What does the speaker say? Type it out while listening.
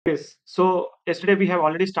Yes. So yesterday we have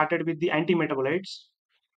already started with the anti-metabolites.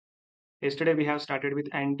 Yesterday we have started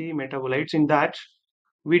with anti-metabolites. In that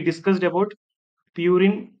we discussed about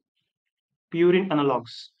purine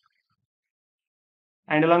analogs,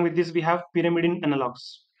 and along with this we have pyrimidine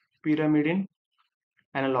analogs,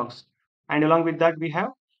 and along with that we have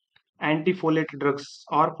antifolate drugs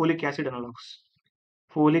or folic acid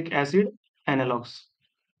analogs.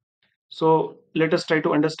 So let us try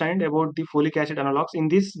to understand about the folic acid analogs. In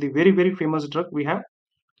this, the very famous drug we have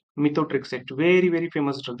methotrexate. Very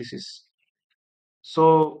famous drug this is.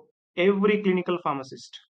 So every clinical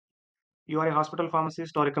pharmacist, you are a hospital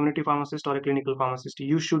pharmacist or a community pharmacist or a clinical pharmacist,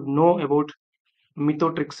 you should know about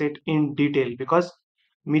methotrexate in detail, because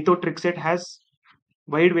methotrexate has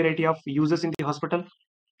wide variety of uses in the hospital.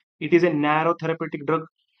 It is a narrow therapeutic drug,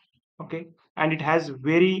 okay, and it has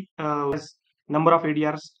very has number of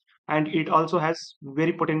ADRs, and it also has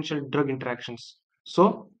very potential drug interactions.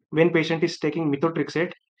 So when patient is taking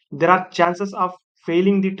methotrexate, there are chances of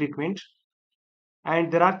failing the treatment,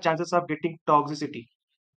 and there are chances of getting toxicity.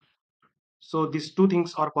 So these two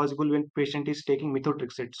things are possible when patient is taking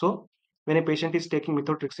methotrexate. So when a patient is taking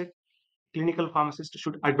methotrexate, clinical pharmacist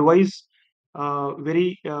should advise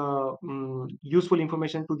very useful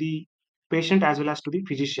information to the patient as well as to the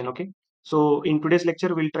physician. Okay. So in today's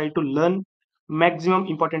lecture, we'll try to learn maximum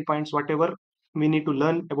important points, whatever we need to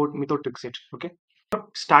learn about methotrexate. Okay.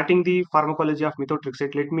 Starting the pharmacology of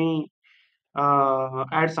methotrexate, let me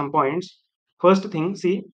add some points. First thing,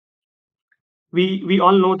 see, we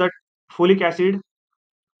all know that folic acid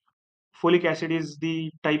folic acid is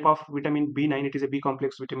the type of vitamin B9. It is a B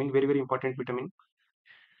complex vitamin, very important vitamin.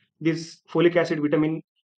 This folic acid vitamin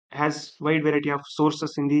has wide variety of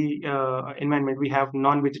sources in the environment. We have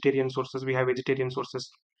non-vegetarian sources, we have vegetarian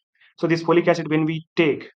sources. So this folic acid, when we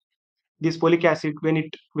take this folic acid, when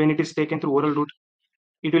it is taken through oral route,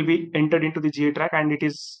 it will be entered into the GI tract, and it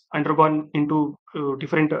is undergone into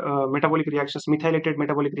different metabolic reactions. Methylated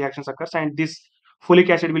metabolic reactions occurs, and this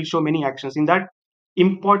folic acid will show many actions. In that,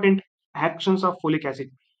 important actions of folic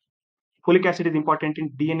acid. Folic acid is important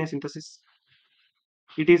in DNA synthesis.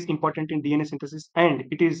 It is important in DNA synthesis, and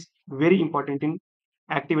it is very important in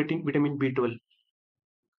activating vitamin B12.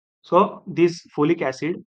 So this folic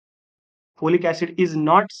acid is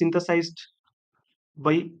not synthesized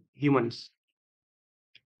by humans.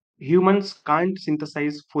 Humans can't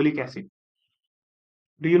synthesize folic acid.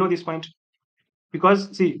 Do you know this point?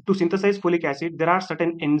 Because see, to synthesize folic acid, there are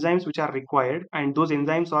certain enzymes which are required, and those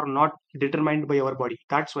enzymes are not determined by our body.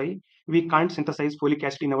 That's why we can't synthesize folic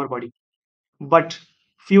acid in our body. But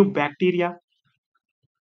few bacteria,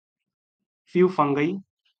 few fungi,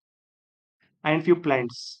 and few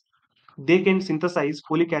plants, they can synthesize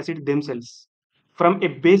folic acid themselves from a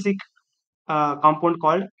basic compound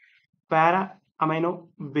called para-amino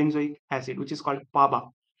benzoic acid, which is called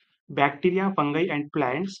PABA. Bacteria, fungi, and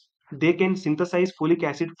plants, they can synthesize folic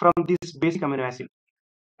acid from this basic amino acid,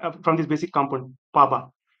 from this basic compound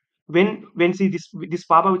PABA. When see this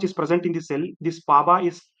PABA which is present in the cell, this PABA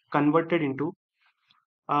is converted into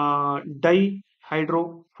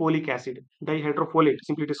dihydrofolic acid. Dihydrofolate,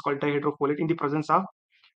 simply it is called dihydrofolate, in the presence of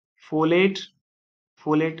folate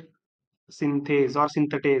synthase or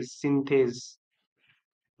synthase.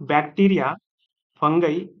 Bacteria,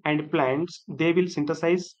 fungi, and plants, they will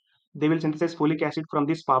synthesize folic acid from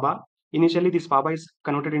this PABA. Initially, this PABA is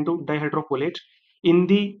converted into dihydrofolate in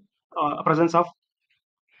the presence of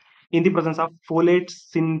folate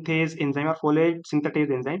synthase enzyme or folate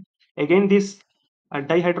synthetase enzyme. Again, this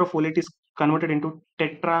dihydrofolate is converted into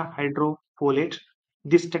tetrahydrofolate.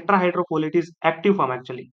 This tetrahydrofolate is active form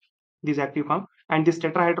actually. This active form, and this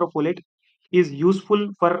tetrahydrofolate is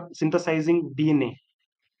useful for synthesizing DNA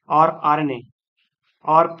or RNA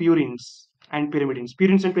or purines and pyrimidines.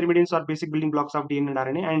 Purines and pyrimidines are basic building blocks of DNA and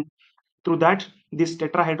RNA, and through that, this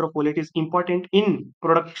tetrahydrofolate is important in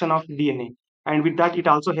production of DNA, and with that, it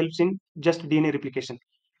also helps in just DNA replication,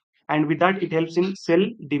 and with that, it helps in cell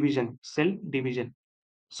division.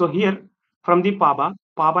 So here, from the PABA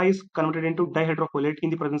is converted into dihydrofolate in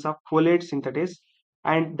the presence of folate synthetase,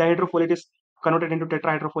 and dihydrofolate is converted into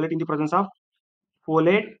tetrahydrofolate in the presence of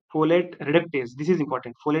folate reductase. This is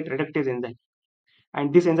important, folate reductase enzyme,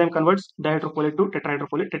 and this enzyme converts dihydrofolate to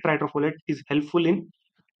tetrahydrofolate. Tetrahydrofolate is helpful in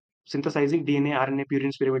synthesizing DNA, RNA,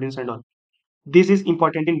 purines, pyrimidines, and all. This is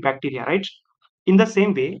important in bacteria, right? In the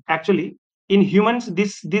same way, actually, in humans,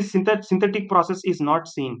 this synthetic process is not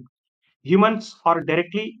seen. Humans are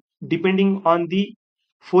directly depending on the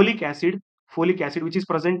folic acid, which is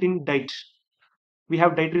present in diet. We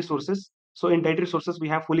have dietary sources. So in dietary sources, we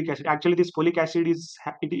have folic acid. Actually, this folic acid is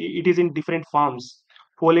it is in different forms.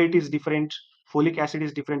 Folate is different, Folic acid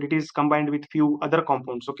is different. It is combined with few other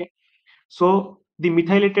compounds. Okay. So the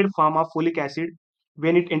methylated form of folic acid,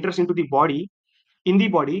 when it enters into the body, in the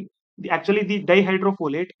body, actually the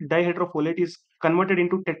dihydrofolate is converted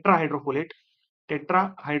into tetrahydrofolate,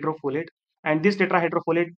 and this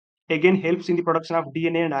tetrahydrofolate again helps in the production of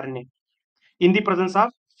DNA and RNA in the presence of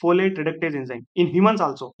folate reductase enzyme. In humans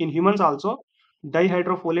also,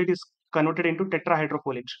 dihydrofolate is converted into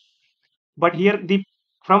tetrahydrofolate. But here, the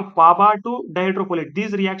from PABA to dihydrofolate,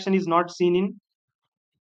 this reaction is not seen in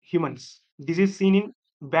humans. This is seen in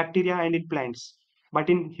bacteria and in plants. But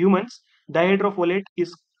in humans, dihydrofolate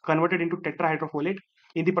is converted into tetrahydrofolate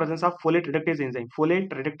in the presence of folate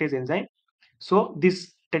reductase enzyme. So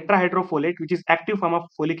this tetrahydrofolate, which is active form of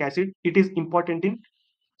folic acid, it is important in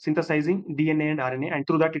synthesizing DNA and RNA, and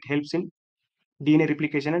through that it helps in DNA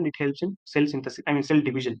replication and it helps in cell synthesis. I mean cell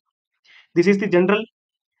division. This is the general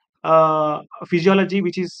physiology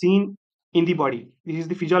which is seen in the body. This is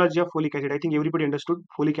the physiology of folic acid. I think everybody understood.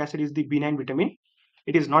 Folic acid is the benign vitamin.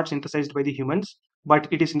 It is not synthesized by the humans, but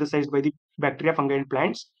it is synthesized by the bacteria, fungi, and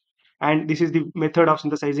plants. And this is the method of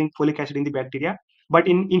synthesizing folic acid in the bacteria. But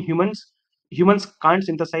in humans can't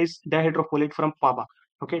synthesize dihydrofolate from PABA.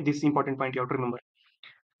 Okay, this is the important point you have to remember.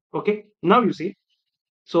 Okay, now you see.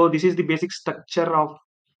 So this is the basic structure of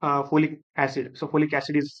folic acid. So folic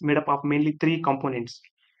acid is made up of mainly three components.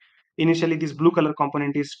 Initially, this blue color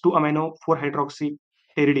component is 2-amino 4-hydroxy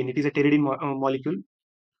pteridine. It is a pteridine molecule,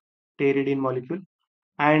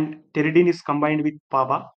 and pteridine is combined with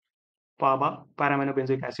PABA,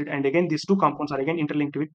 para-aminobenzoic acid, and again these two compounds are again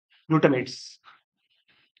interlinked with glutamates.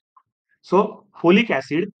 So folic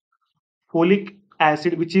acid,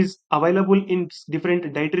 which is available in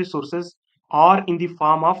different dietary sources, are in the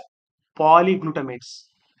form of polyglutamates.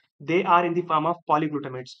 They are in the form of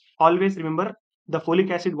polyglutamates. Always remember, the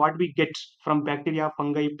folic acid what we get from bacteria,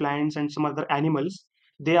 fungi, plants, and some other animals,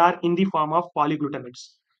 they are in the form of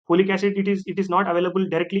polyglutamates. Folic acid, it is not available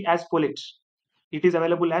directly as folate. It is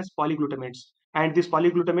available as polyglutamates. And these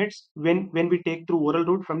polyglutamates, when we take through oral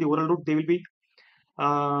route, from the oral route, they will be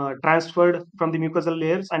transferred from the mucosal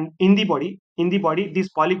layers, and in the body these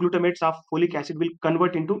polyglutamates of folic acid will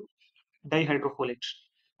convert into dihydrofolate,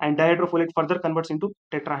 and dihydrofolate further converts into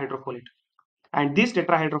tetrahydrofolate, and this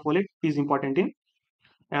tetrahydrofolate is important in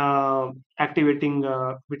activating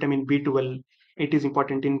vitamin B12. It is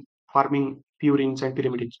important in forming purines and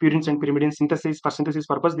pyrimidines synthesis. For synthesis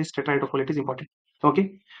purpose, this tetrahydrofolate is important.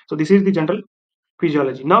 Okay, so this is the general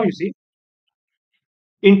physiology. Now you see,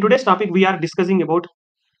 in today's topic we are discussing about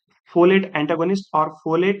folate antagonist or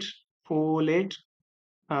folate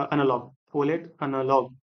analog.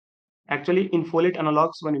 Actually, in folate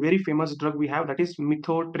analogs, one very famous drug we have, that is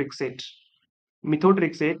methotrexate.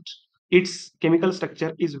 Its chemical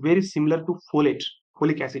structure is very similar to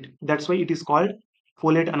folic acid. That's why it is called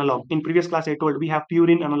folate analog. In previous class I told we have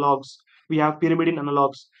purine analogs, we have pyrimidine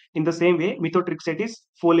analogs. In the same way, methotrexate is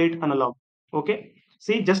folate analog. Okay,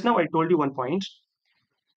 see, just now I told you one point.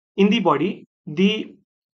 In the body,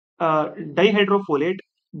 uh, dihydrofolate,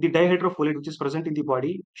 the dihydrofolate which is present in the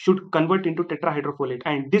body should convert into tetrahydrofolate,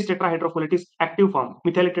 and this tetrahydrofolate is active form,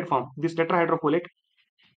 methylated form. This tetrahydrofolate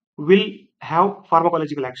will have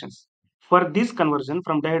pharmacological actions. For this conversion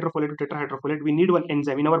from dihydrofolate to tetrahydrofolate, we need one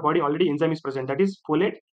enzyme. In our body, already enzyme is present. That is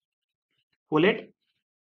folate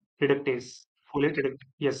reductase.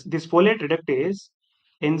 Yes, this folate reductase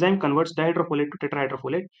enzyme converts dihydrofolate to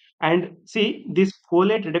tetrahydrofolate. And see, this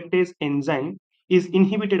folate reductase enzyme is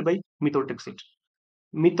inhibited by methotrexate.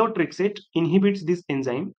 Methotrexate inhibits this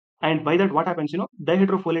enzyme, and by that what happens,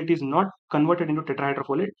 dihydrofolate is not converted into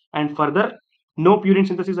tetrahydrofolate, and further no purine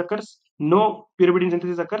synthesis occurs, no pyrimidine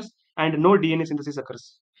synthesis occurs, and no DNA synthesis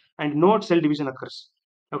occurs, and no cell division occurs.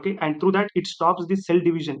 Okay, and through that it stops the cell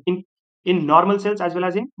division in normal cells as well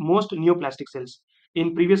as in most neoplastic cells.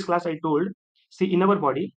 In previous class I told, see, in our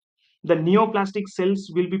body the neoplastic cells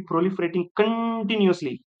will be proliferating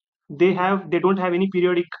continuously. They don't have any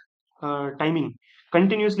periodic timing.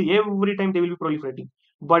 Continuously, every time they will be proliferating.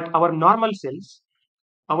 But our normal cells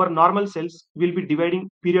will be dividing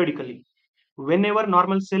periodically. Whenever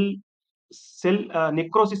normal cell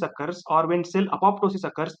necrosis occurs, or when cell apoptosis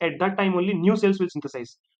occurs, at that time only new cells will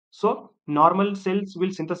synthesize. So normal cells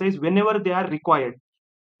will synthesize whenever they are required,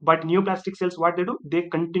 but neoplastic cells, what they do, they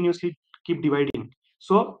continuously keep dividing.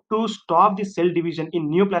 So to stop the cell division in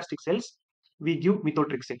neoplastic cells, we give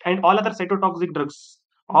methotrexate. And all other cytotoxic drugs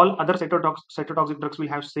will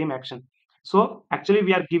have same action. So actually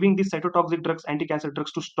we are giving these cytotoxic drugs, anti-cancer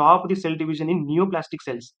drugs, to stop the cell division in neoplastic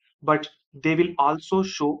cells, but they will also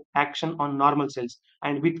show action on normal cells.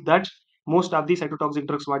 And with that, most of the cytotoxic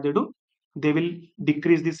drugs, what they do, They will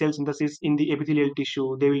decrease the cell synthesis in the epithelial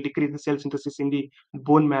tissue. They will decrease the cell synthesis in the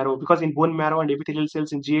bone marrow, because in bone marrow and epithelial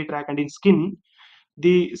cells in GI tract and in skin,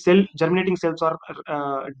 the cell germinating cells are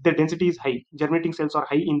the density is high. Germinating cells are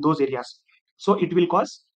high in those areas, so it will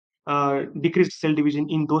cause decreased cell division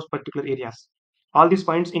in those particular areas. All these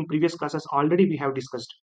points in previous classes already we have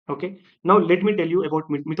discussed. Okay, now let me tell you about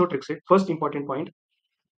methotrexate. First important point,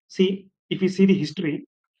 see, if you see the history,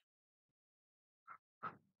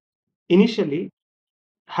 initially,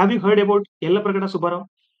 have you heard about Yellapragada Subbarao?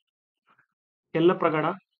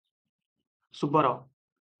 Yellapragada Subbarao.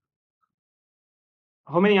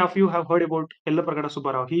 How many of you have heard about Yellapragada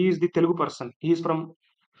Subbarao? He is the Telugu person.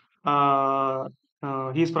 Uh,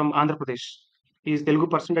 he is from Andhra Pradesh. He is Telugu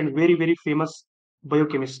person and very very famous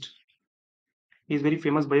biochemist. He is very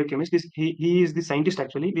famous biochemist. He is the scientist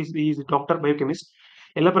actually. He is the doctor biochemist.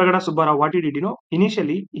 Yellapragada Subbarao. What he did,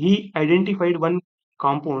 initially he identified one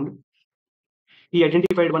compound. He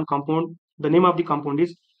identified one compound. The name of the compound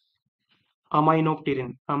is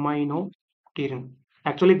aminopterin. Aminopterin.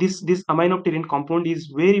 Actually, this aminopterin compound is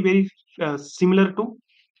very very similar to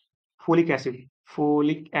folic acid.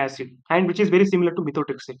 Folic acid, and which is very similar to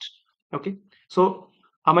methotrexate. Okay, so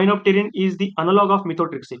aminopterin is the analog of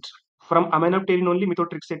methotrexate. From aminopterin only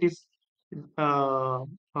methotrexate is uh,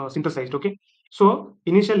 synthesized. Okay, so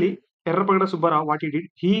initially Errapagada Subbarao, what he did,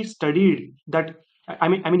 he studied that.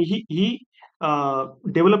 He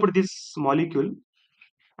developed this molecule,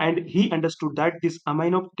 and he understood that this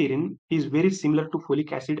aminopterin is very similar to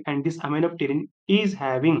folic acid, and this aminopterin is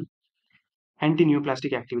having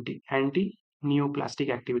anti-neoplastic activity.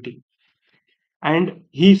 Anti-neoplastic activity, and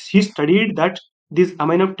he studied that this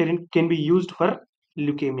aminopterin can be used for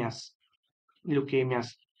leukemias. Leukemias,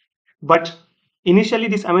 but initially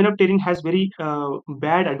this aminopterin has very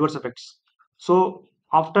bad adverse effects. So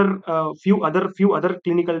after few other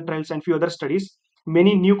clinical trials and few other studies,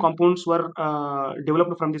 many new compounds were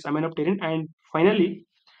developed from this aminopterin, and finally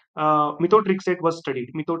methotrexate was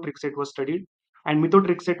studied. Methotrexate was studied, and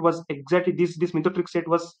methotrexate was exactly this methotrexate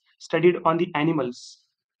was studied on the animals,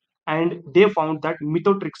 and they found that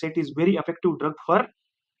methotrexate is very effective drug for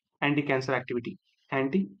anti-cancer activity.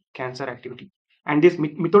 Anti-cancer activity, and this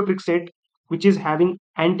methotrexate, which is having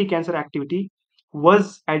anti-cancer activity,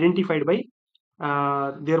 was identified by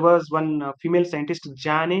there was one female scientist,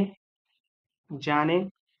 Jane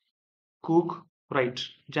Cook Wright.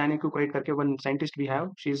 Jane Cook Wright करके one scientist we have.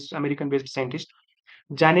 She is American based scientist.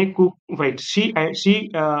 Jane Cook Wright. She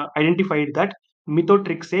identified that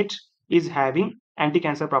methotrexate is having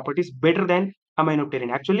anti-cancer properties better than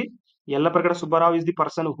aminopterin. Actually, Yellapragada Subbarao is the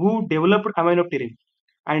person who developed aminopterin,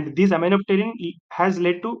 and this aminopterin has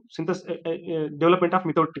led to development of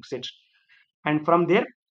methotrexate. And from there,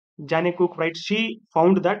 Jane Cook Wright, she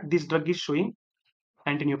found that this drug is showing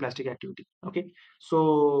anti-neoplastic activity. Okay,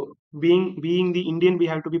 so being the Indian, we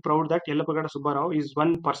have to be proud that Yellapragada Subbarao is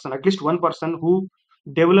one person, at least one person, who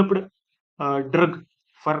developed a drug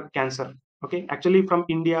for cancer. Okay, actually from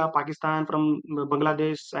India, Pakistan, from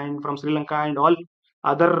Bangladesh, and from Sri Lanka, and all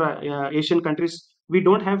other Asian countries, we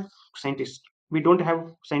don't have scientists. We don't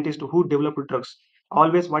have scientists who develop drugs.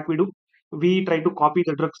 Always what we do, we try to copy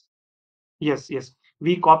the drugs. Yes, yes,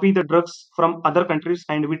 we copy the drugs from other countries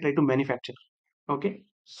and we try to manufacture. Okay,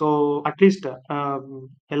 so at least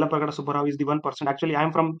Yellapragada Subbarao is the one person. Actually, I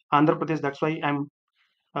am from Andhra Pradesh. That's why I'm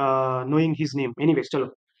knowing his name. Anyways, chalo.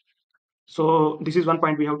 So this is one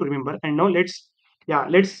point we have to remember. And now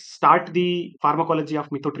let's start the pharmacology of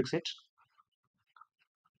methotrexate.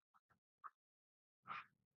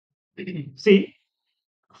 See,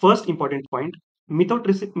 first important point: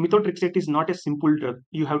 methotrexate is not a simple drug.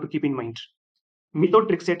 You have to keep in mind.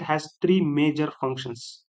 Methotrexate has three major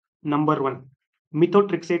functions. Number one,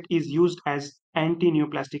 methotrexate is used as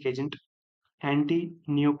anti-neoplastic agent.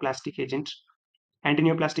 Anti-neoplastic agent.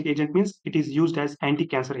 Anti-neoplastic agent means it is used as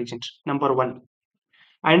anti-cancer agent. Number one.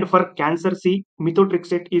 And for cancer, see,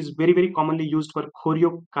 methotrexate is very very commonly used for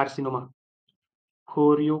choriocarcinoma.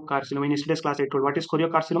 Choriocarcinoma. In yesterday's class, I told what is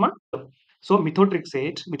choriocarcinoma. So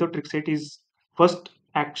methotrexate is first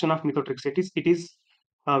action of methotrexate is it is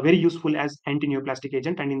very useful as anti-neoplastic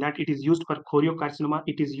agent, and in that it is used for choriocarcinoma,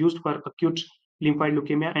 it is used for acute lymphoid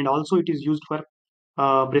leukemia, and also it is used for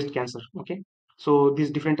breast cancer. Okay, so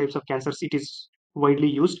these different types of cancers it is widely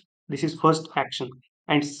used. This is first action,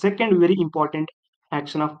 and second very important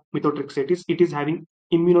action of methotrexate is it is having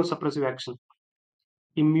immunosuppressive action.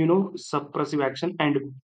 Immunosuppressive action, and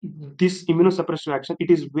this immunosuppressive action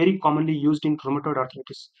it is very commonly used in rheumatoid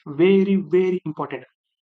arthritis. Very very important.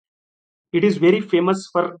 It is very famous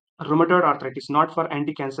for rheumatoid arthritis, not for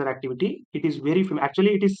anti-cancer activity. It is very famous.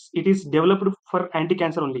 Actually, it is developed for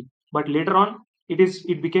anti-cancer only. but later on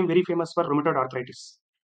it became very famous for rheumatoid arthritis.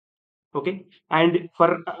 Okay, and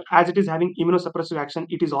for as it is having immunosuppressive action,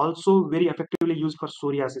 it is also very effectively used for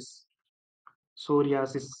psoriasis.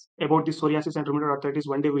 Psoriasis. About the psoriasis and rheumatoid arthritis,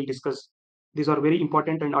 one day we'll discuss. These are very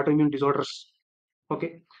important and autoimmune disorders.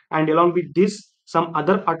 Okay, and along with this, some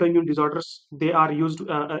other autoimmune disorders they are used.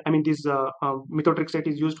 I mean, this methotrexate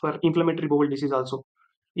is used for inflammatory bowel disease also.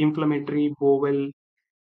 Inflammatory bowel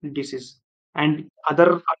disease and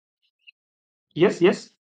other. Yes, yes.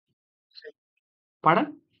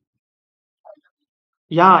 Pardon?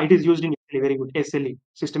 Yeah, it is used in SLE. Very good. SLE,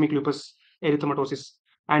 systemic lupus erythematosus,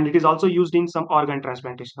 and it is also used in some organ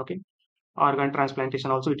transplantation. Okay, organ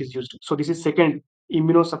transplantation also it is used. So this is second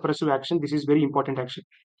immunosuppressive action. This is very important action.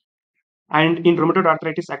 And in rheumatoid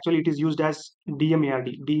arthritis, actually it is used as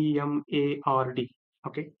DMARD, DMARD.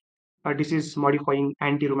 Okay, this is modifying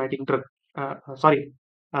anti-rheumatic drug. Sorry,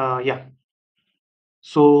 yeah.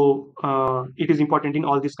 So it is important in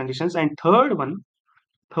all these conditions. And third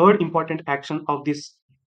important action of this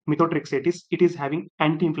methotrexate is it is having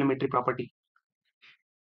anti-inflammatory property.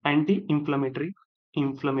 Anti-inflammatory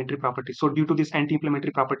property. So due to this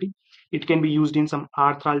anti-inflammatory property, it can be used in some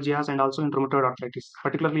arthralgias and also in rheumatoid arthritis,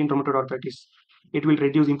 particularly in rheumatoid arthritis. It will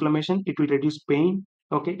reduce inflammation, it will reduce pain,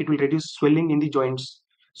 okay, it will reduce swelling in the joints.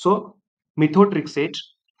 So methotrexate,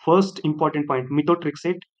 first important point,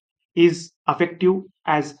 methotrexate is effective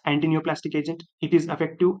as anti-neoplastic agent, it is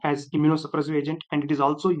effective as immunosuppressive agent, and it is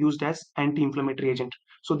also used as anti-inflammatory agent.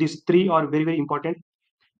 So these three are very, very important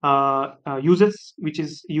uses which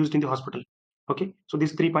is used in the hospital. Okay, so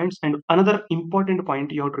these 3 points. And another important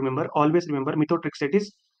point you have to remember, always remember, methotrexate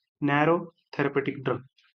is narrow therapeutic drug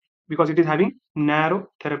because it is having narrow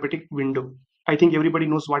therapeutic window. I think everybody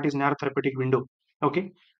knows what is narrow therapeutic window.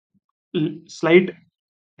 Okay, slight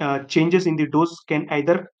changes in the dose can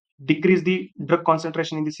either decrease the drug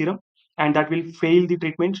concentration in the serum and that will fail the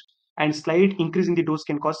treatment, and slight increase in the dose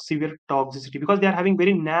can cause severe toxicity because they are having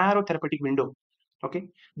very narrow therapeutic window. Okay,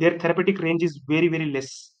 their therapeutic range is very, very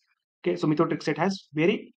less. Okay, so methotrexate has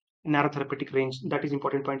very narrow therapeutic range. That is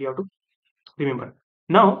important point you have to remember.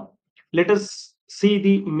 Now let us see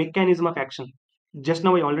the mechanism of action. Just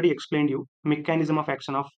now I already explained you mechanism of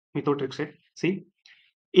action of methotrexate. See,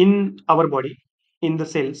 in our body, in the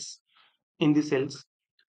cells, in the cells,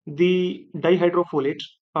 the dihydrofolate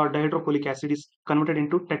or dihydrofolic acid is converted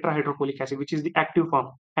into tetrahydrofolic acid, which is the active form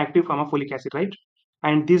of folic acid, right?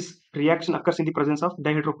 And this reaction occurs in the presence of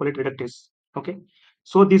dihydrofolate reductase. Okay,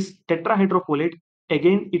 so this tetrahydrofolate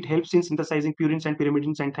again it helps in synthesizing purines and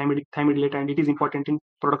pyrimidines and thymidylate, and it is important in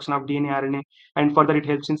production of DNA, RNA, and further it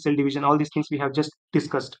helps in cell division. All these things we have just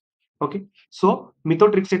discussed. Okay, so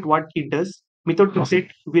methotrexate, what it does, methotrexate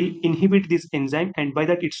will inhibit this enzyme, and by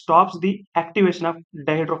that it stops the activation of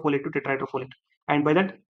dihydrofolate to tetrahydrofolate, and by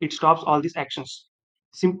that it stops all these actions.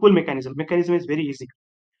 Simple mechanism is very easy.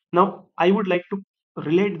 Now I would like to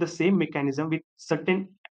relate the same mechanism with certain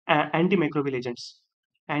antimicrobial agents.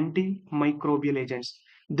 Antimicrobial agents,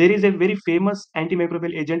 there is a very famous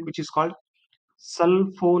antimicrobial agent which is called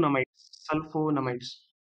sulfonamides.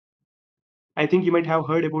 I think you might have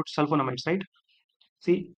heard about sulfonamides, right?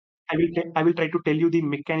 See, I will try to tell you the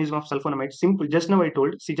mechanism of sulfonamide. Simple. Just now I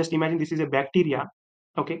told. See, just imagine this is a bacteria.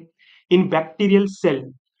 Okay. In bacterial cell,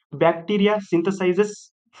 bacteria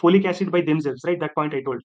synthesizes folic acid by themselves, right? That point I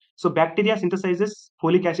told. So bacteria synthesizes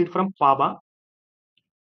folic acid from PABA.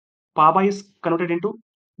 PABA is converted into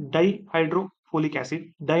dihydrofolic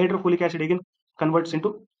acid. Dihydrofolic acid again converts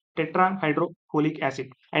into tetrahydrofolic acid.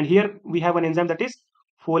 And here we have an enzyme that is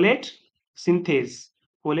folate synthase.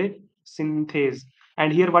 Folate synthase.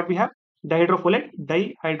 And here what we have? Dihydrofolate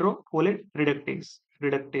reductase.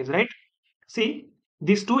 Reductase, right? See,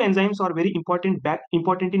 these two enzymes are very important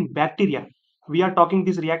in bacteria. We are talking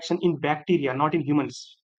this reaction in bacteria, not in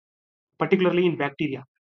humans, particularly in bacteria.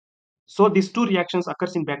 So these two reactions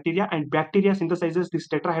occurs in bacteria, and bacteria synthesizes this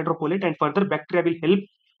tetrahydrofolate, and further bacteria will help.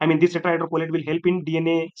 I mean, this tetrahydrofolate will help in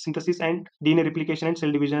DNA synthesis and DNA replication and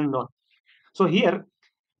cell division and all. So here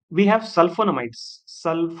we have sulfonamides.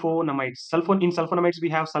 In sulfonamides we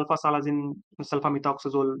have sulfasalazine,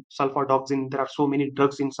 sulfamethoxazole, sulfadoxine. There are so many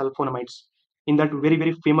drugs in sulfonamides. In that very,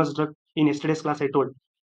 very famous drug in yesterday's class I told,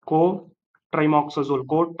 co-trimoxazole.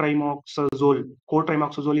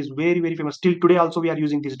 Co-trimoxazole is very, very famous. Till today also we are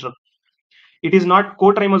using this drug. It is not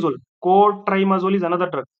cotrimazole. Cotrimazole is another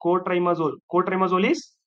drug. Cotrimazole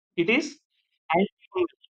is, it is antifungal.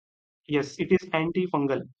 Yes, it is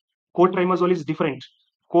antifungal. Cotrimazole is different.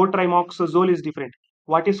 Cotrimoxazole is different.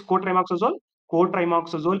 What is cotrimoxazole?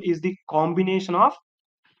 Cotrimoxazole is the combination of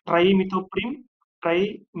trimethoprim,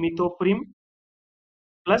 trimethoprim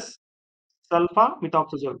plus sulfa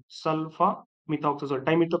methoxazole, sulfa methoxazole,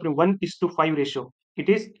 dimethoprim 1:5 ratio. It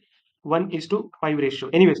is 1:5 ratio.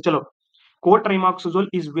 Anyways, chalo. Cotrimoxazole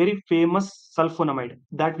is very famous sulfonamide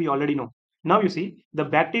that we already know. Now you see the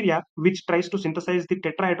bacteria which tries to synthesize the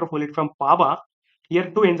tetrahydrofolate from PABA. Here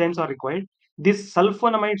two enzymes are required. These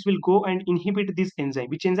sulfonamides will go and inhibit this enzyme.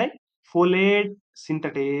 Which enzyme? Folate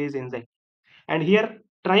synthetase enzyme. And here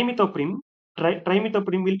trimethoprim,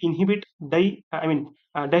 trimethoprim will inhibit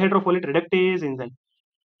dihydrofolate reductase enzyme.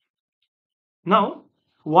 Now,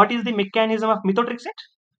 what is the mechanism of methotrexate?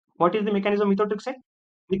 What is the mechanism of methotrexate?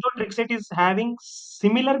 Methotrexate is having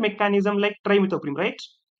similar mechanism like trimethoprim, right?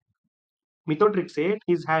 Methotrexate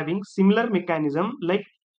is having similar mechanism like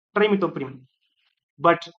trimethoprim.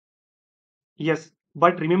 But yes,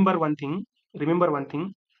 but remember one thing,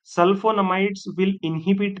 sulfonamides will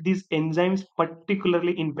inhibit these enzymes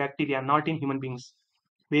particularly in bacteria, not in human beings.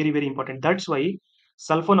 Very, very important. That's why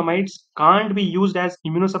sulfonamides can't be used as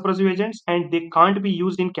immunosuppressive agents and they can't be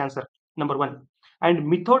used in cancer. Number one. And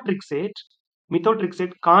methotrexate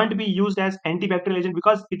can't be used as antibacterial agent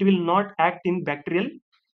because it will not act in bacterial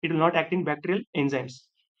enzymes.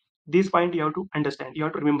 This point you have to understand, you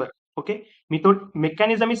have to remember. Okay, method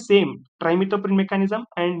mechanism is same, trimethoprim mechanism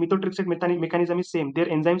and methotrexate mechanism is same, their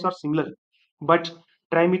enzymes are similar, but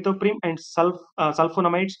trimethoprim and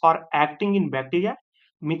sulfonamides are acting in bacteria.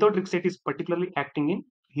 Methotrexate is particularly acting in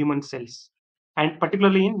human cells and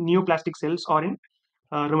particularly in neoplastic cells or in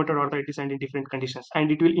rheumatoid arthritis and in different conditions,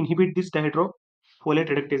 and it will inhibit this dihydrofolate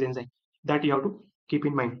reductase enzyme. That you have to keep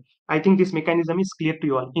in mind. I think this mechanism is clear to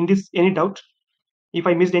you all. In this, any doubt? If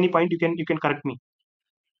I missed any point, you can correct me.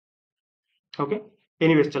 Okay.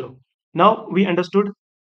 Anyways, chalo. Now we understood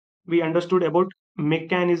about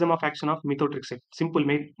mechanism of action of methotrexate. Simple.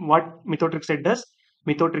 What methotrexate does?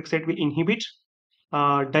 Methotrexate will inhibit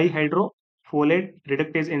dihydrofolate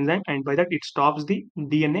reductase enzyme, and by that it stops the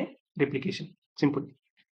DNA replication. Simple.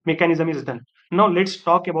 Mechanism is done. Now let's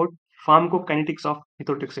talk about pharmacokinetics of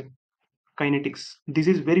methotrexate. Kinetics. This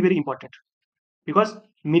is very, very important because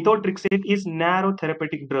methotrexate is narrow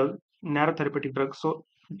therapeutic drug, so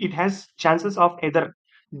it has chances of either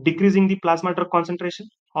decreasing the plasma drug concentration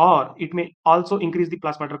or it may also increase the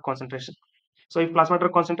plasma drug concentration. So if plasma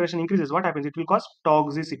drug concentration increases, what happens? It will cause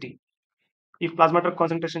toxicity. If plasma drug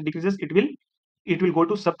concentration decreases, it will go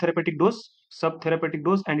to subtherapeutic dose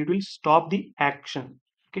and it will stop the action.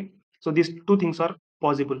 Okay, so these two things are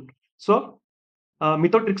possible. So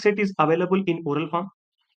methotrexate is available in oral form,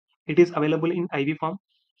 it is available in IV form.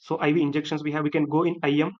 So IV injections we can go in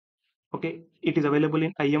IM. Okay, it is available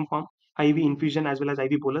in IM form, IV infusion as well as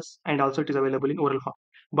IV bolus, and also it is available in oral form.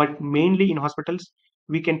 But mainly in hospitals,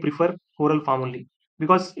 we can prefer oral form only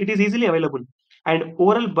because it is easily available. And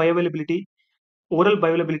oral bioavailability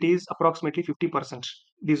is approximately 50%.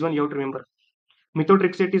 This one you have to remember.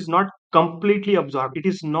 Methotrexate is not completely absorbed. It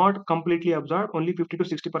is not completely absorbed. Only 50 to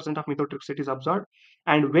 60% of methotrexate is absorbed.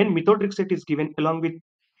 And when methotrexate is given along with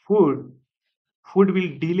food, food will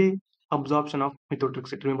delay absorption of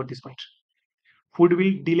methotrexate. Remember this point. Food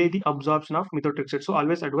will delay the absorption of methotrexate. So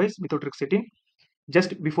always advise methotrexate in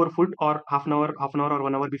just before food or half an hour or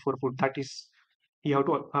 1 hour before food. That is you have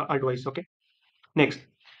to advise. Okay. Next.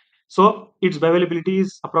 So its bioavailability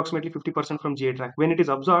is approximately 50% from GI tract. When it is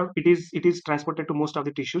absorbed, it is transported to most of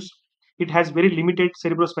the tissues. It has very limited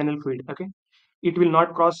cerebrospinal fluid. Okay. It will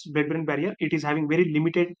not cross blood-brain barrier. It is having very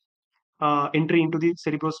limited entry into the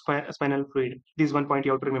cerebrospinal fluid. This is one point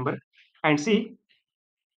you have to remember. And see,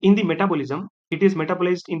 in the metabolism, it is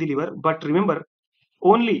metabolized in the liver, but remember,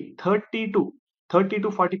 only 30 to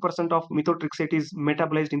 40% of methotrexate is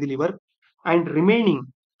metabolized in the liver, and remaining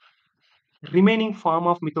form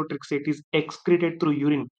of methotrexate is excreted through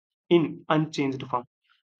urine in unchanged form.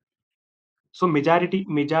 So majority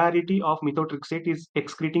of methotrexate is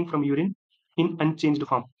excreting from urine in unchanged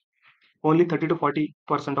form. Only 30 to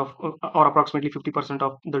 40% of or approximately 50%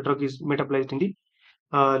 of the drug is metabolized in the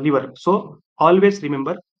liver. So always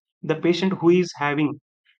remember, the patient who is having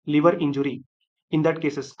liver injury, in that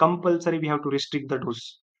cases compulsory we have to restrict the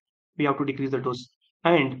dose, we have to decrease the dose.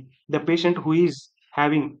 And the patient who is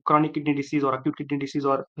having chronic kidney disease or acute kidney disease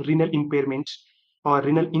or renal impairment or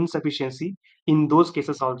renal insufficiency, in those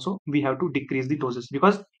cases also we have to decrease the doses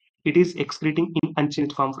because it is excreting in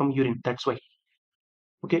unchanged form from urine. That's why.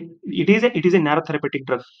 Okay, it is a narrow therapeutic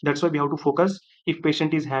drug. That's why we have to focus. If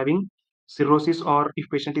patient is having cirrhosis or if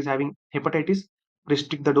patient is having hepatitis,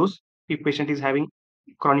 restrict the dose. If patient is having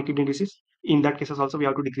chronic kidney disease, in that cases also we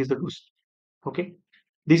have to decrease the dose. Okay,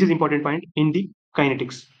 this is important point in the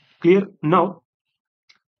kinetics. Clear? Now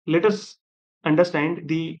let us understand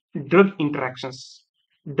the drug interactions.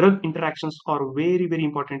 Drug interactions are very, very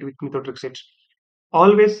important with methotrexate.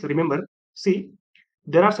 Always remember, see,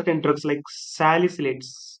 there are certain drugs like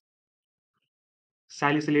salicylates.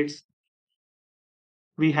 Salicylates,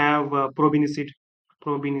 we have probenicid,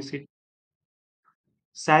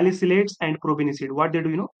 salicylates and probenicid. What they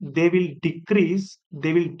do, they will decrease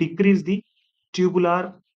the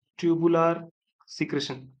tubular tubular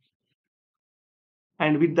secretion,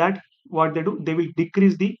 and with that, what they do, they will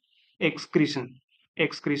decrease the excretion,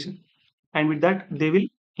 and with that, they will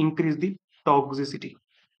increase the toxicity.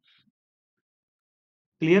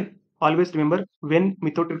 Clear? Always remember, when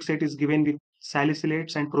methotrexate is given with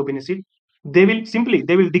salicylates and probenicid, they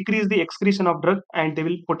will decrease the excretion of drug and they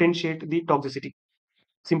will potentiate the toxicity.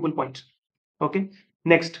 Simple point. Okay.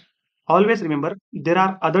 Next, always remember, there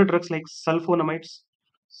are other drugs like sulfonamides,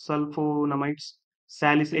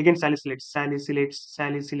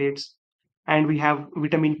 salicylates, and we have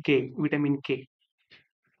vitamin K.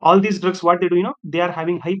 All these drugs, what they do, they are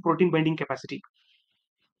having high protein binding capacity.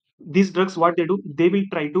 These drugs, what they do, they will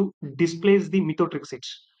try to displace the methotrexate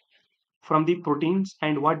from the proteins,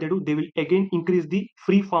 and what they do, they will again increase the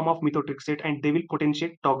free form of methotrexate and they will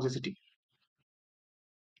potentiate toxicity.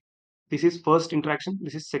 This is first interaction,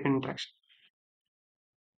 this is second interaction.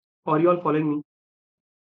 Are you all following me?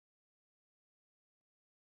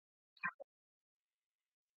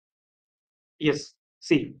 Yes.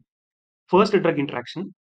 See, first drug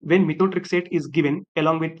interaction, when methotrexate is given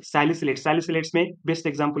along with salicylates may best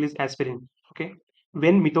example is aspirin. Okay.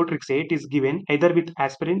 When methotrexate is given either with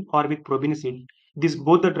aspirin or with probenicid, these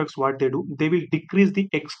both the drugs, what they do, they will decrease the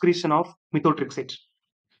excretion of methotrexate.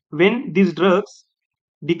 When these drugs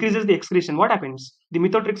decreases the excretion, what happens? The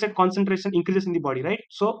methotrexate concentration increases in the body, right?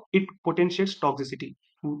 So it potentiates toxicity.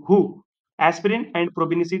 Who? Aspirin and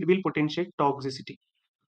probenicid will potentiate toxicity.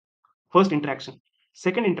 First interaction.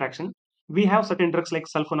 Second interaction, we have certain drugs like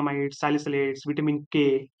sulfonamides, salicylates, vitamin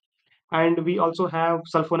K, and we also have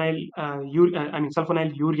sulfonyl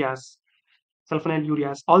ureas.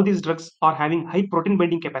 All these drugs are having high protein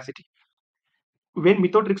binding capacity. When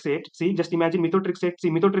methotrexate, see, just imagine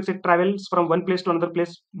methotrexate travels from one place to another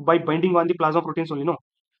place by binding on the plasma proteins only, no?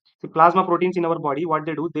 The plasma proteins in our body, what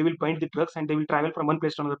they do, they will bind the drugs and they will travel from one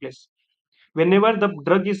place to another place. Whenever the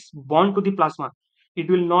drug is bound to the plasma, it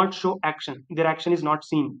will not show action. Their action is not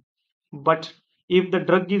seen. But if the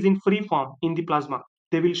drug is in free form in the plasma,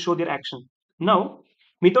 they will show their action. Now,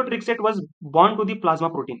 methotrexate was bound to the plasma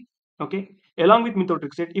protein. Okay. Along with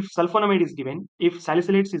methotrexate, if sulfonamide is given, if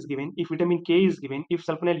salicylates is given, if vitamin K is given, if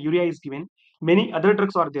sulfonyl urea is given, many other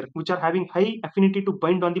drugs are there which are having high affinity to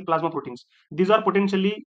bind on the plasma proteins. These are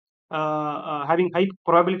potentially having high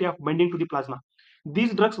probability of binding to the plasma.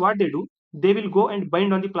 These drugs, what they do, they will go and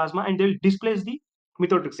bind on the plasma and they will displace the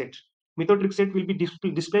methotrexate. Methotrexate will be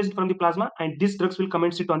displaced from the plasma and these drugs will come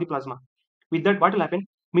and sit on the plasma. With that, what will happen?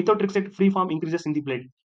 Methotrexate free form increases in the blood.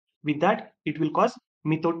 With that, it will cause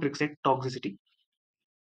methotrexate toxicity.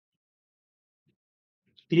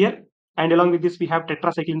 Clear? And along with this, we have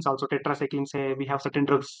tetracyclines also. We have certain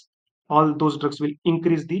drugs. All those drugs will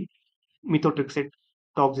increase the methotrexate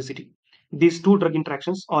toxicity. These two drug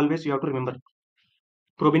interactions, always you have to remember.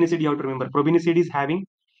 Probenicid, you have to remember. Probenicid is having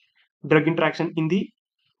drug interaction in the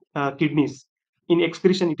kidneys. In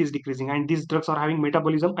excretion, it is decreasing, and these drugs are having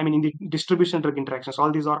metabolism. I mean, in the distribution drug interactions,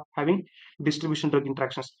 all these are having distribution drug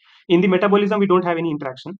interactions. In the metabolism, we don't have any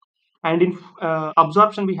interaction, and in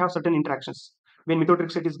absorption, we have certain interactions. When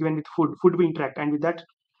methotrexate is given with food will interact, and with that,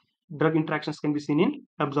 drug interactions can be seen in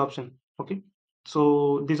absorption. Okay,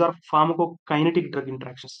 so these are pharmacokinetic drug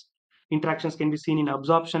interactions. Interactions can be seen in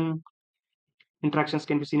absorption, interactions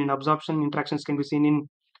can be seen in absorption, interactions can be seen in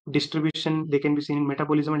distribution, they can be seen in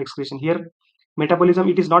metabolism and excretion. Here, metabolism,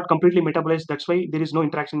 it is not completely metabolized, that's why there is no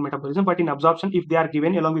interaction in metabolism, but in absorption, if they are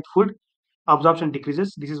given along with food, absorption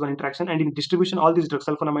decreases. This is one interaction. And in distribution, all these drugs,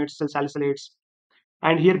 sulfonamides, salicylates,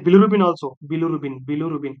 and here bilirubin also,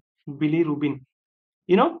 bilirubin,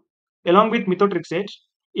 you know, along with methotrexate,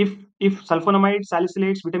 if sulfonamide,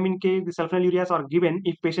 salicylates, vitamin K, the sulfonyl ureas are given,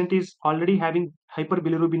 if patient is already having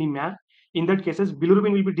hyperbilirubinemia, in that cases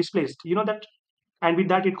bilirubin will be displaced, you know that, and with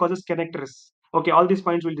that it causes kernicterus. Okay, all these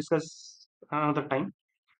points we'll discuss another time.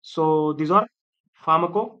 So these are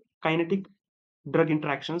pharmacokinetic drug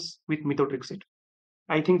interactions with methotrexate.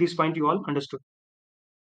 I think this point you all understood.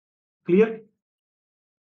 Clear?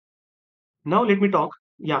 Now let me talk.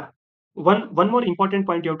 Yeah, one more important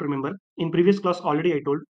point you have to remember. In previous class already I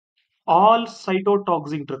told, all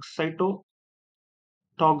cytotoxic drugs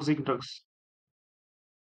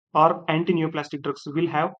or anti-neoplastic drugs will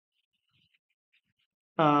have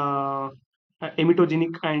uh,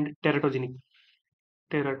 emetogenic and teratogenic.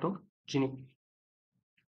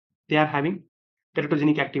 they are having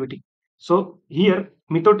teratogenic activity. So here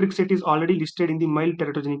methotrexate is already listed in the mild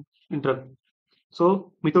teratogenic drug.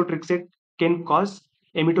 So methotrexate can cause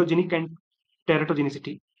emetogenic and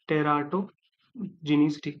teratogenicity.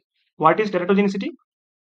 Teratogenicity. What is teratogenicity?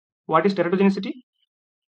 What is teratogenicity?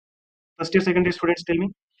 First year, second year students, tell me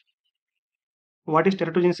what is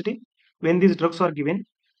teratogenicity? When these drugs are given,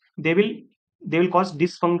 they will they will cause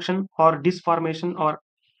dysfunction or disformation or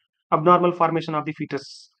abnormal formation of the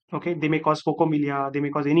fetus. Okay, they may cause phocomelia, they may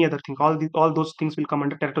cause any other thing. All those things will come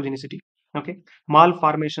under teratogenicity. Okay,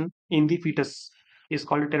 malformation in the fetus is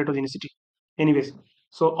called teratogenicity. Anyways,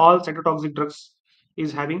 so all cytotoxic drugs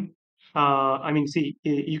is having. I mean, see,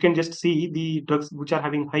 you can just see the drugs which are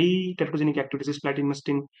having high teratogenic activity, platinum,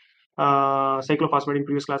 cyclophosphamide in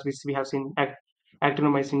previous class, which we have seen,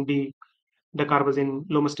 actinomycin D, dacarbazine,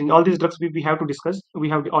 lomustine. All these drugs we have to discuss. We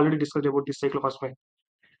have already discussed about this cyclophosphamide,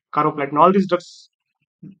 carboplatin. All these drugs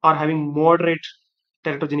are having moderate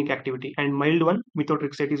teratogenic activity, and mild one,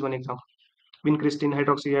 methotrexate is one example. Vincristine,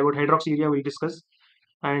 hydroxyurea. About hydroxyurea we discussed,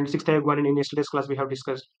 and 6-thiaguanine in yesterday's class we have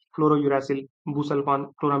discussed. Fluorouracil,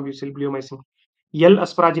 busulfan, chlorambucil, bleomycin.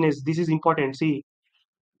 L-asparaginase. This is important. See,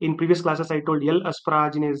 in previous classes I told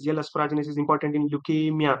L-asparaginase. L-asparaginase is important in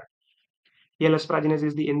leukemia. L-asparaginase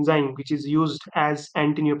is the enzyme which is used as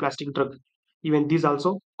antineoplastic drug. Even this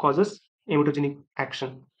also causes emetogenic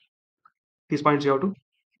action. These points you have to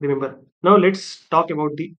remember. Now let's talk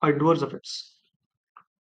about the adverse effects.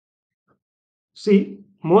 See,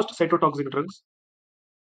 most cytotoxic drugs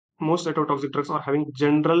are having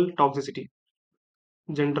general toxicity.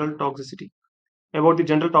 General toxicity. About the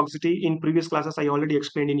general toxicity, in previous classes, I already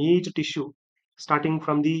explained in each tissue, starting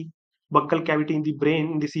from the buccal cavity in the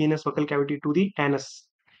brain, in the CNS buccal cavity to the anus.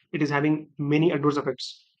 It is having many adverse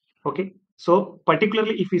effects. Okay. So,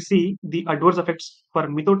 particularly if we see the adverse effects for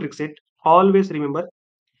methotrexate, always remember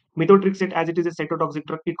methotrexate, as it is a cytotoxic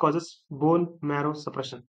drug, it causes bone marrow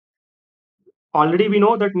suppression. Already we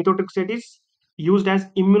know that methotrexate is used as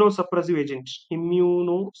immunosuppressive agent.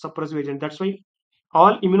 Immunosuppressive agent. That's why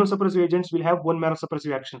all immunosuppressive agents will have bone marrow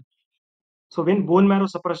suppressive action. So when bone marrow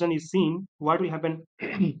suppression is seen, what will happen?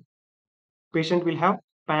 Patient will have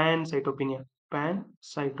pancytopenia.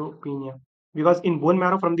 Pancytopenia. Because in bone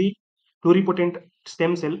marrow from the pluripotent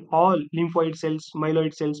stem cell, all lymphoid cells,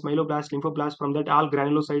 myeloid cells, myeloblasts, lymphoblasts, from that all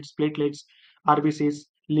granulocytes, platelets, RBCs,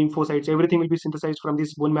 lymphocytes, everything will be synthesized from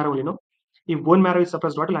this bone marrow, If bone marrow is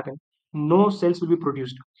suppressed, what will happen? No cells will be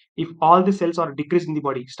produced. If all the cells are decreased in the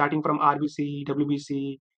body, starting from RBC,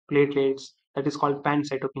 WBC, platelets, that is called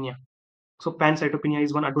pancytopenia. So pancytopenia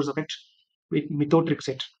is one adverse effect with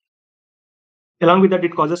methotrexate. Along with that,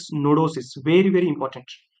 it causes nodosis. Very, very important.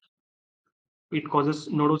 It causes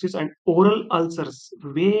nodosis and oral ulcers.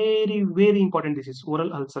 Very, very important. This is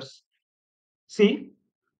oral ulcers. See,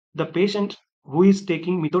 the patient who is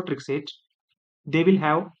taking methotrexate, they will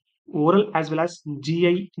have oral as well as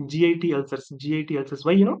GIT ulcers. GIT ulcers.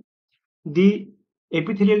 Why? The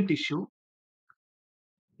epithelial tissue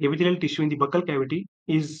epithelial tissue in the buccal cavity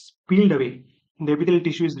is peeled away. The epithelial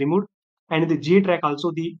tissue is removed, and in the GI tract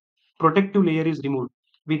also the protective layer is removed.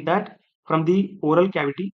 With that, from the oral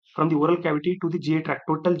cavity to the GI tract,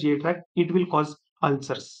 total GI tract, it will cause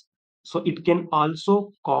ulcers. So it can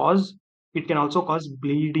also cause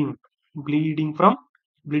bleeding, bleeding from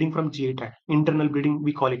GI tract, internal bleeding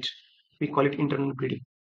we call it. We call it internal bleeding.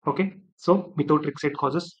 Okay, so methotrexate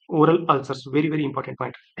causes oral ulcers. Very, very important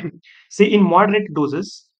point. Say in moderate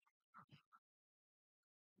doses,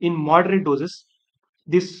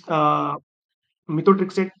 this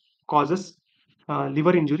methotrexate causes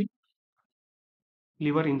liver injury,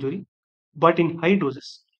 but in high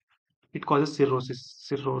doses, it causes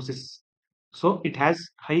cirrhosis. So it has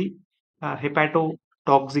high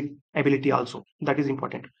hepatotoxic ability also. That is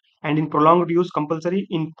important. And in prolonged use of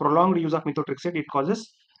methotrexate, it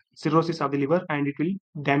causes cirrhosis of the liver and it will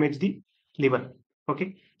damage the liver.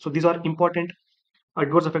 Okay. So these are important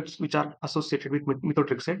adverse effects which are associated with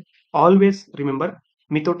methotrexate. Always remember,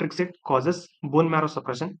 methotrexate causes bone marrow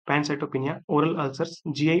suppression, pancytopenia, oral ulcers,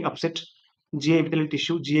 GI upset, GI epithelial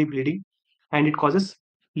tissue, GI bleeding, and it causes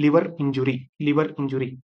liver injury.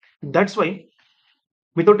 That's why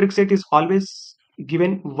methotrexate is always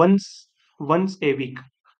given once a week,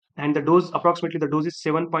 and the dose is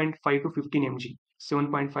 7.5 to 15 mg.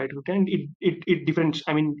 7.5 to 10. It different.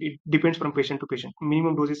 I mean, it depends from patient to patient.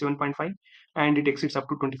 Minimum dose is 7.5, and it exceeds up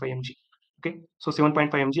to 25 mg. Okay, so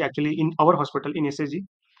 7.5 mg. Actually, in our hospital in SSG,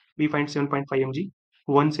 we find 7.5 mg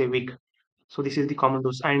once a week. So this is the common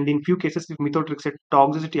dose. And in few cases, if methotrexate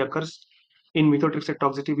toxicity occurs, in methotrexate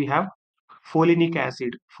toxicity we have folinic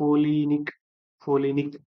acid, folinic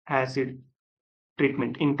acid,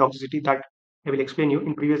 treatment in toxicity that I will explain you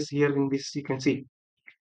in previous here in this you can see.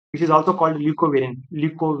 This is also called leucovorin.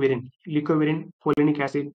 Leucovorin, folinic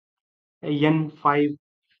acid, N5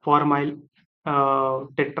 formyl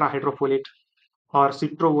tetrahydrofolate or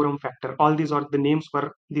citrovorum factor. All these are the names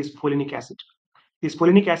for this folinic acid. This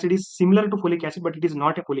folinic acid is similar to folic acid, but it is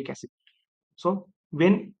not a folic acid. So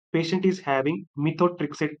when patient is having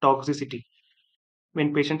methotrexate toxicity,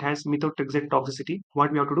 when patient has methotrexate toxicity,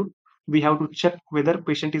 what we have to do? We have to check whether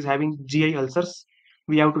patient is having GI ulcers.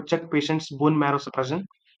 We have to check patient's bone marrow suppression,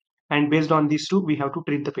 and based on these two, we have to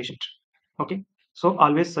treat the patient. Okay, so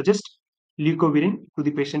always suggest leucovorin to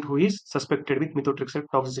the patient who is suspected with methotrexate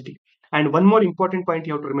toxicity. And one more important point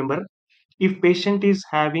you have to remember: if patient is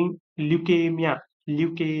having leukemia, in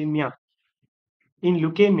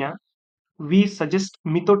leukemia, we suggest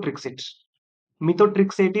methotrexate.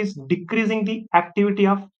 Methotrexate is decreasing the activity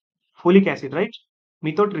of folic acid, right?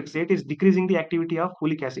 Methotrexate is decreasing the activity of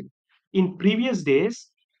folic acid. In previous days,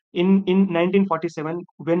 in 1947,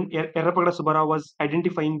 when Errapagada Subbarao was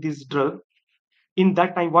identifying this drug, in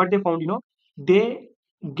that time, what they found, they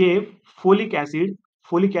gave folic acid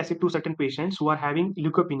to certain patients who are having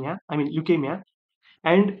leukemia,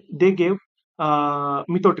 and they gave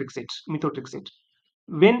methotrexate.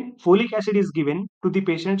 When folic acid is given to the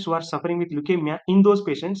patients who are suffering with leukemia, in those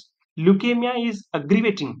patients, leukemia is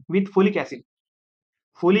aggravating with folic acid.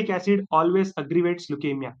 Folic acid always aggravates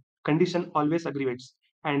leukemia. Condition always aggravates.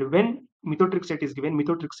 And when methotrexate is given,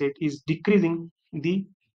 methotrexate is decreasing the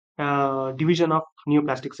division of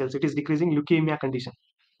neoplastic cells. It is decreasing leukemia condition.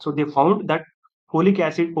 So they found that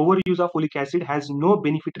overuse of folic acid has no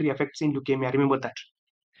beneficiary effects in leukemia. Remember that.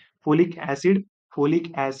 Folic acid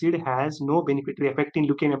folic acid has no beneficiary effect in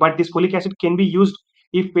leukemia, but this folic acid can be used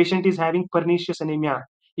if patient is having pernicious anemia,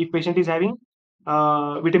 if patient is having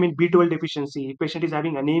vitamin B12 deficiency, if patient is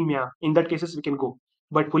having anemia. In that cases we can go,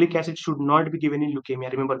 but folic acid should not be given in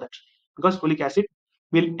leukemia. Remember that, because folic acid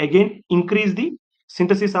will again increase the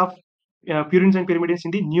synthesis of purines and pyrimidines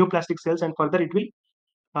in the neoplastic cells, and further it will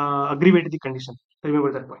aggravate the condition.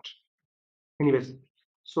 Remember that point. Anyways,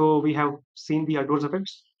 so we have seen the adverse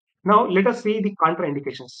effects. Now let us see the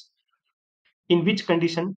contraindications. In which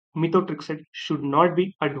condition methotrexate should not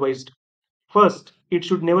be advised? First, it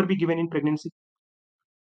should never be given in pregnancy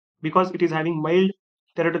because it is having mild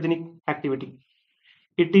teratogenic activity.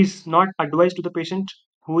 It is not advised to the patient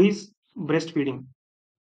who is breastfeeding.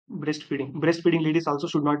 Breastfeeding ladies also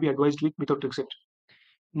should not be advised with methotrexate.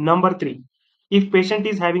 Number three, if patient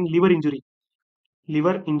is having liver injury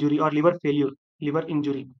or liver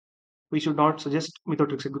injury, we should not suggest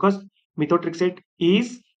methotrexate because methotrexate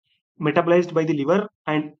is metabolized by the liver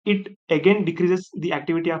and it again decreases the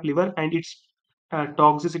activity of liver and its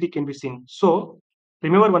toxicity can be seen. So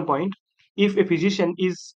remember one point: if a physician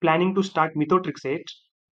is planning to start methotrexate,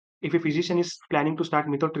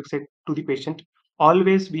 to the patient,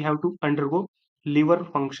 always we have to undergo liver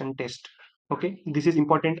function test. Okay, this is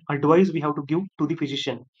important advice we have to give to the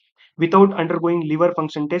physician. Without undergoing liver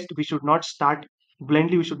function test, we should not start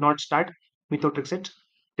blindly. We should not start methotrexate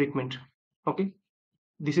treatment. Okay,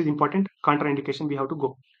 this is important contraindication we have to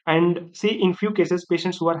go and see. In few cases,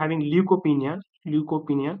 patients who are having leukopenia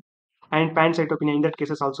and pancytopenia, in that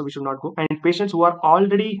cases also we should not go. And patients who are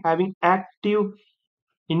already having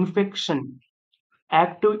infection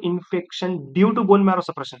active infection due to bone marrow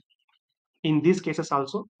suppression, in these cases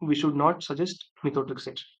also we should not suggest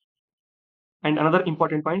methotrexate. And another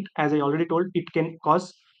important point, as I already told, it can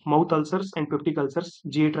cause mouth ulcers and peptic ulcers,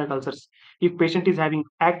 GI tract ulcers. If patient is having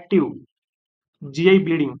active GI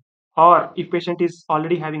bleeding, or if patient is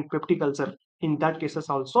already having peptic ulcer, in that cases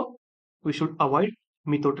also we should avoid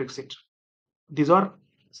methotrexate. These are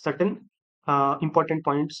certain important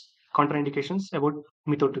points, contraindications about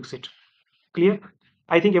methotrexate. Clear?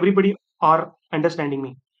 I think everybody are understanding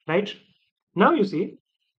me, right? Now you see,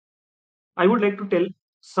 I would like to tell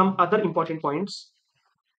some other important points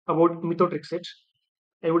about methotrexate.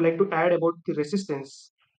 I would like to add about the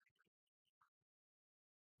resistance.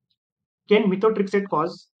 Can methotrexate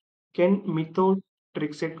cause can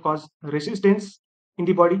methotrexate cause resistance in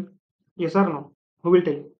the body? Yes or no? Who will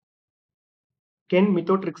tell? Can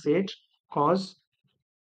methotrexate cause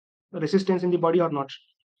resistance in the body or not?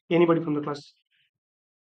 Anybody from the class?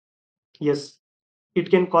 Yes,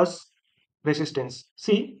 it can cause resistance.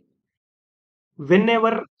 See,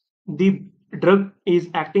 whenever the drug is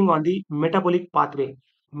acting on the metabolic pathway,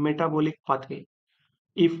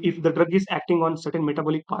 if the drug is acting on certain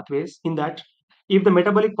metabolic pathways, in that if the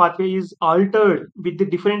metabolic pathway is altered with the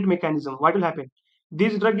different mechanism, what will happen?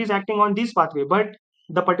 This drug is acting on this pathway, but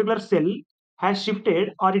the particular cell has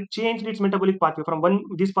shifted or it changed its metabolic pathway from one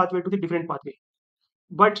this pathway to the different pathway.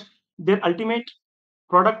 but their ultimate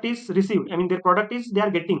product is received. I mean, their product is they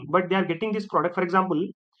are getting, but they are getting this product. For example,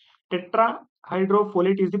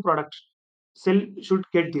 tetrahydrofolate is the product. Cell should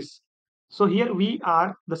get this. So here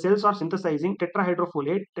the cells are synthesizing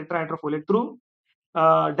tetrahydrofolate through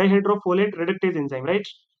dihydrofolate reductase enzyme, right?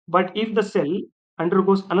 But if the cell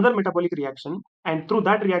undergoes another metabolic reaction, and through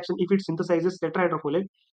that reaction, if it synthesizes tetrahydrofolate,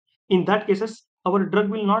 in that cases, our drug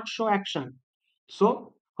will not show action.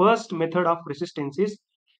 So first method of resistance is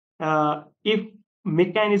if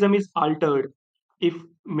mechanism is altered. If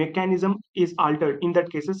mechanism is altered, in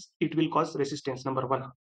that cases, it will cause resistance. Number one.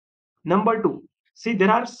 Number two, see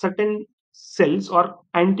there are certain cells or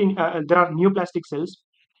there are neoplastic cells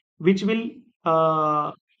which will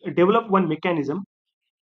uh, develop one mechanism.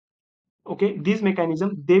 Okay, this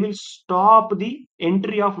mechanism they will stop the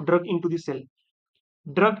entry of drug into the cell.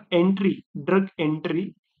 Drug entry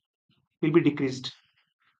will be decreased.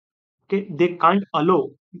 Okay, they can't allow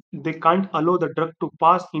the drug to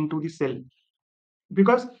pass into the cell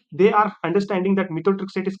because they are understanding that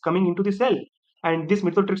methotrexate is coming into the cell, and this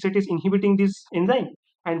methotrexate is inhibiting this enzyme,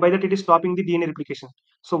 and by that it is stopping the DNA replication.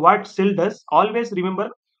 So what cell does, always remember,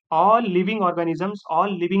 all living organisms, all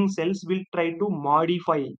living cells will try to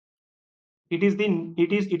modify. It is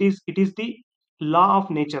the law of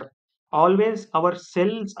nature. Always our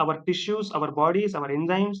cells, our tissues, our bodies, our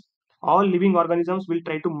enzymes, all living organisms will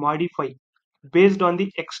try to modify based on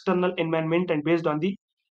the external environment and based on the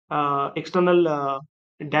external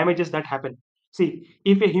damages that happen. See,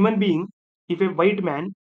 if a human being, if a white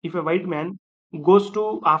man, if a white man goes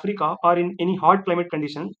to Africa or in any hot climate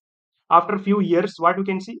condition, after few years, what we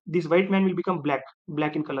can see, this white man will become black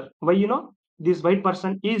in color. Why? This white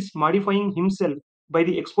person is modifying himself by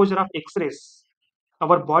the exposure of x-rays.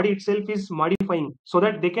 Our body itself is modifying so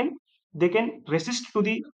that they can resist to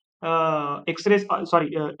the x-rays,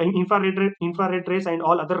 infrared rays and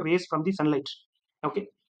all other rays from the sunlight. Okay,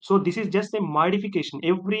 so this is just a modification.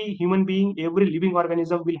 Every human being, every living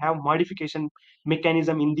organism will have modification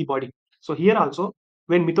mechanism in the body. So here also,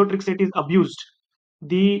 when methotrexate is abused,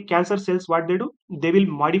 the cancer cells, what they do, they will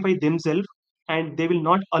modify themselves and they will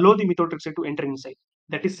not allow the methotrexate to enter inside.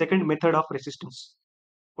 That is second method of resistance.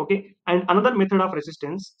 Okay, and another method of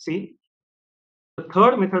resistance, see, the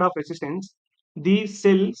third method of resistance, these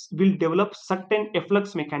cells will develop certain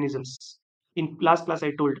efflux mechanisms. In last class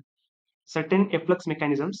I told certain efflux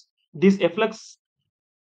mechanisms. These efflux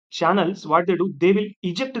channels, what they do, they will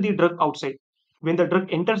eject the drug outside. When the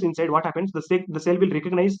drug enters inside, what happens, the cell will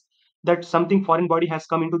recognize that something foreign body has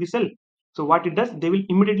come into the cell. So what it does, they will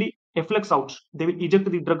immediately efflux out, they will eject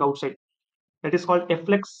the drug outside. That is called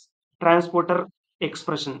efflux transporter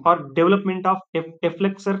expression or development of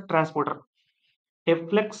effluxer transporter.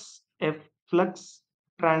 Efflux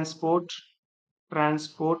transport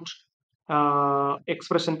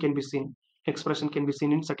expression can be seen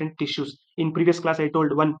in certain tissues. In previous class I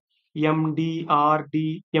told one,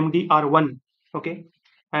 mdr1. Okay,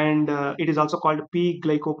 and it is also called p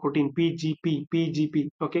glycoprotein, pgp.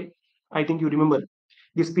 Okay, I think you remember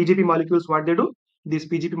these pgp molecules. What they do, these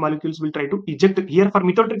pgp molecules will try to eject. Here for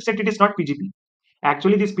methotrexate it is not pgp.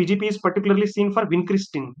 Actually this pgp is particularly seen for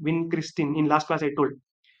vincristine. In last class I told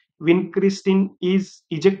vincristine is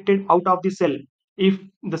ejected out of the cell if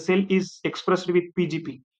the cell is expressed with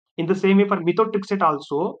PGP. In the same way, for methotrexate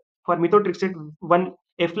also, for methotrexate, one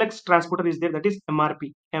efflux transporter is there, that is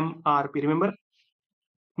MRP. MRP. Remember,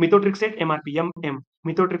 methotrexate, MRP,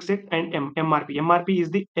 methotrexate and MRP. MRP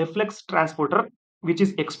is the efflux transporter which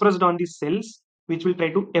is expressed on the cells, which will try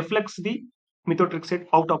to efflux the methotrexate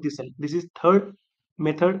out of the cell. This is third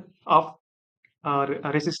method of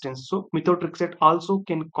resistance. So methotrexate also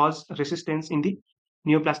can cause resistance in the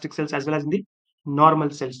neoplastic cells as well as in the normal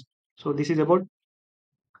cells. So this is about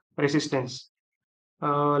resistance.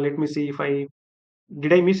 Let me see if I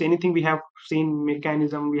did I miss anything. We have seen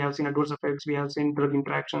mechanism, we have seen adverse effects, we have seen drug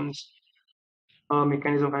interactions,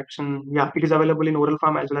 mechanism of action. Yeah, it is available in oral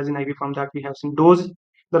form as well as in IV form. That we have seen. Dose,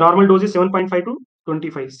 the normal dose is 7.5 to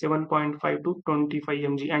 25, 7.5 to 25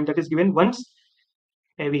 mg, and that is given once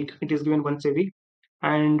a week. It is given once a week,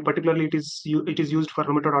 and particularly it is used for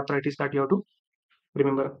rheumatoid arthritis, that you have to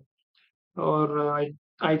remember. Or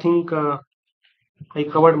I think I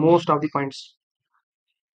covered most of the points.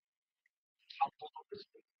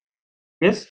 Yes.